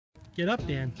Get up,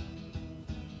 Dan.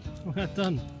 We're not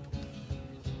done.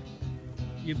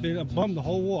 You've been a bum the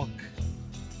whole walk.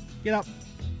 Get up.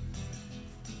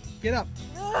 Get up.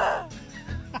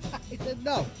 He said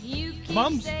no. You keep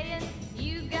Bums. saying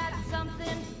you got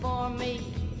something for me.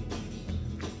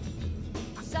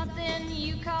 Something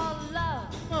you call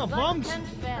love. Oh, but bums.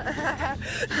 confess.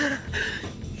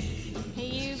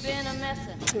 You've been a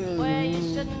messin' where you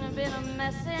shouldn't have been a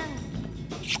messin'.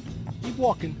 Keep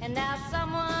walking. And now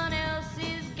someone else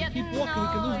is getting Keep walking, we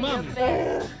can lose all your Mommy.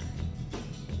 best.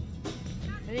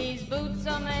 These boots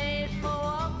are made for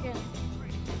walking,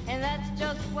 and that's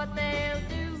just what they'll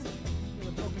do.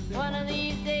 One of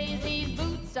these days, these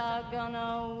boots are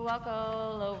gonna walk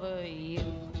all over you.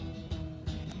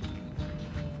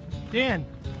 Dan,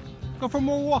 go for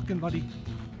more walking, buddy.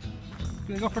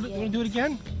 Gonna go for you wanna do it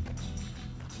again?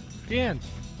 Dan,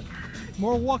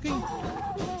 more walking?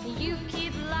 You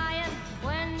keep lying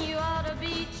when you ought to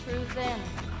be truthin'.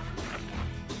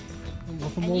 Go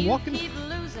for And more you walking? keep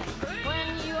losing when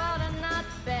you ought to not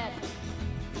bet.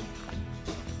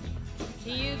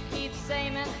 You keep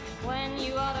saying when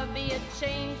you ought to be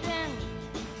a-changin'.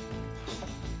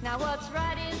 Now what's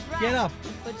right is right. Get up.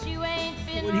 But you ain't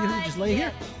been What are you gonna do, right just lay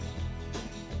yet. here?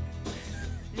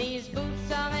 These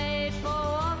boots are made for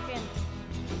walking,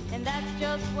 and that's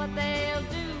just what they'll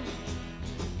do.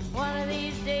 One of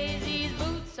these days, these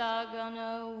boots are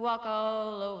gonna walk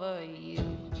all over you.